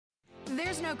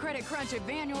There's no credit crunch at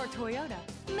Vann or Toyota.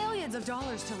 Millions of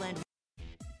dollars to lend.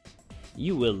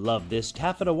 You will love this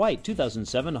taffeta white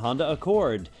 2007 Honda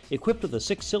Accord, equipped with a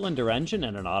 6-cylinder engine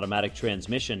and an automatic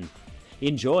transmission.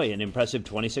 Enjoy an impressive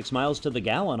 26 miles to the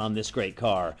gallon on this great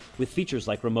car, with features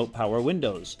like remote power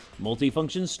windows,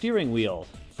 multifunction steering wheel,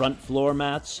 front floor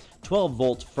mats,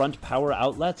 12-volt front power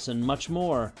outlets, and much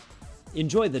more.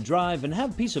 Enjoy the drive and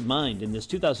have peace of mind in this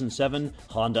 2007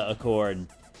 Honda Accord.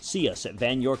 See us at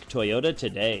Van York Toyota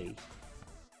today.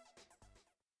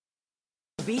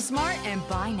 Be smart and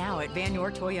buy now at Vann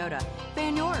or Toyota.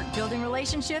 Vann York, building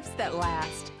relationships that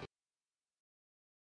last.